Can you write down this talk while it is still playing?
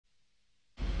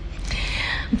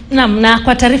Na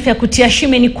kwa taarifa ya kutia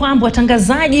shime ni kwamba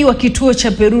watangazaji wa kituo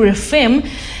cha Berur FM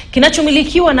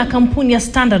kinachomilikiwa na kampuni ya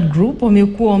Standard Group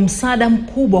wamekuwa msaada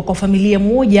mkubwa kwa familia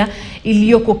moja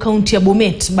iliyoko kaunti ya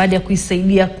Bomet baada ya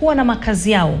kuisaidia kuwa na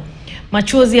makazi yao.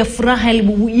 Machozi ya furaha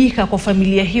yalibubujika kwa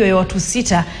familia hiyo ya watu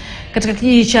 6 katika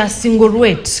kijiji cha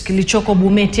Singorwet kilichoko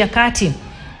Bomet ya kati.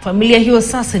 Familia hiyo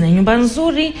sasa ina nyumba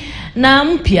nzuri na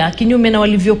mpya kinyume na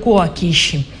walivyokuwa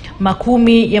wakiishi.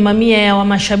 Makumi ya mamia ya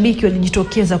mashabiki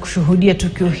walijitokeza kushuhudia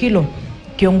tukio hilo,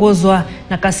 kiongozwa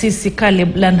na kasisi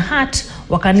Caleb Lanhat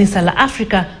wa kanisa la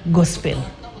Africa Gospel.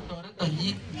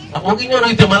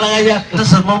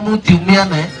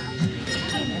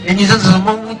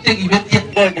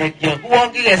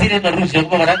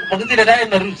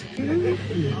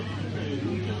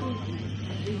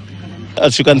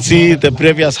 As you can see, the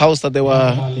previous house that they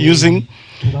were using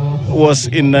was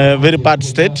in a very bad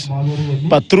state,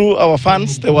 but through our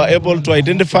funds they were able to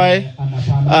identify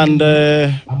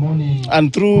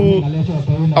and through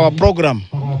our program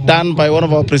done by one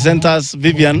of our presenters,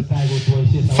 Vivian,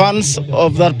 funds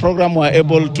of that program were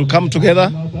able to come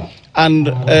together and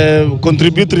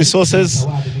contribute resources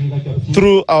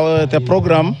through the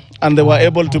program, and they were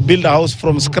able to build a house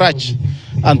from scratch.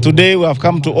 And today we have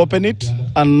come to open it,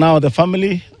 and now the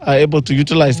family are able to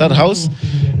utilize that house.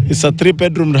 It's a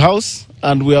 3-bedroom house,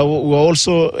 and we are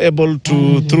also able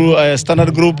to, through a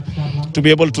Standard Group, to be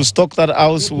able to stock that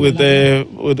house with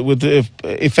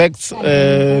effects,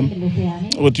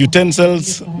 with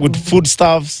utensils, with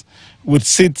foodstuffs, with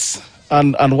seats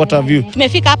and what have you.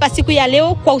 Tumefika hapa siku ya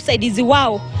leo kwa usaidizi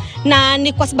wao, na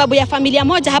ni kwa sababu ya familia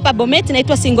moja hapa Bomet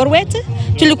inaitwa Singorwet.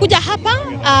 Tulikuja hapa,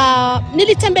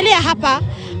 nilitembelea hapa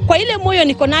kwa ile moyo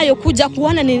niko nayo kuja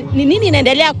kuona ni nini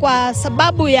inaendelea, kwa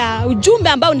sababu ya ujumbe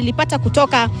ambao nilipata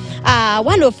kutoka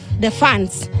one of the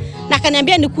fans. Na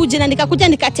kaniambia nikuje, na nikakuja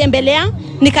nikatembelea,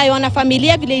 nikaiona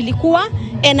familia vile ilikuwa,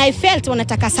 and I felt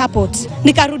wanataka support.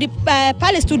 Nikarudi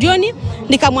pale studioni,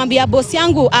 nikamwambia boss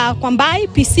yangu kwamba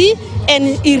PC,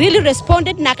 and he really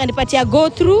responded na akanipatia go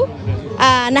through,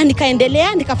 na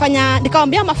nikaendelea,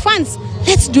 nikamwambia my fans,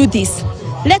 let's do this.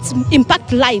 Let's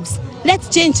impact lives. Let's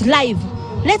change lives.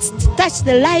 Let's touch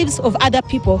the lives of other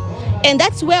people. And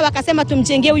that's where wakasema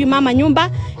tumjengee huyu mama nyumba,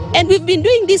 and we've been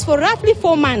doing this for roughly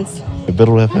 4 months.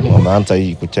 Berur FM wameanza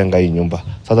hii kujenga hii nyumba.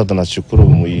 Sasa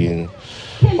tunashukuru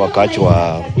wakati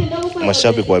wa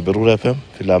mashabiki wa Berur FM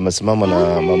vile amesimama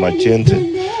na mama Chente,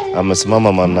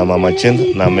 amesimama na mama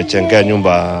Chente na amechengea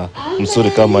nyumba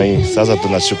mzuri kama hii. Sasa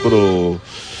tunashukuru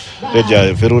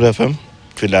reja Berur FM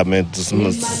vile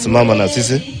amesimama na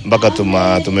sisi mpaka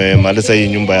tumemaliza hii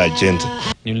nyumba ya Chente.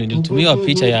 Nilitumia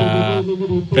picha ya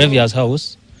previous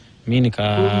house, mimi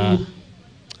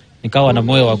nikawa na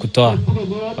moyo wa kutoa,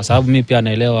 kwa sababu mimi pia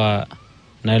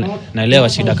naelewa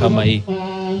shida kama hii.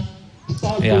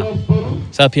 Yeah.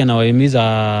 Sasa pia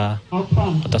nawahimiza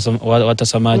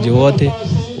watazamaji wote,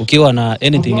 ukiwa na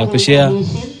anything ya kushare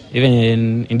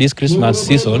even in this Christmas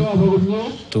season,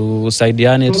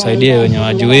 tusaidie wenye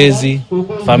wajiwezi,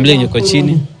 familia yenye iko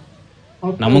chini,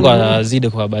 na Mungu azidi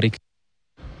kuwabariki.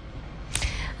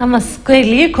 Ama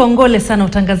kweli kongole sana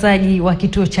utangazaji wa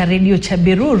kituo cha redio cha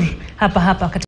Berur hapa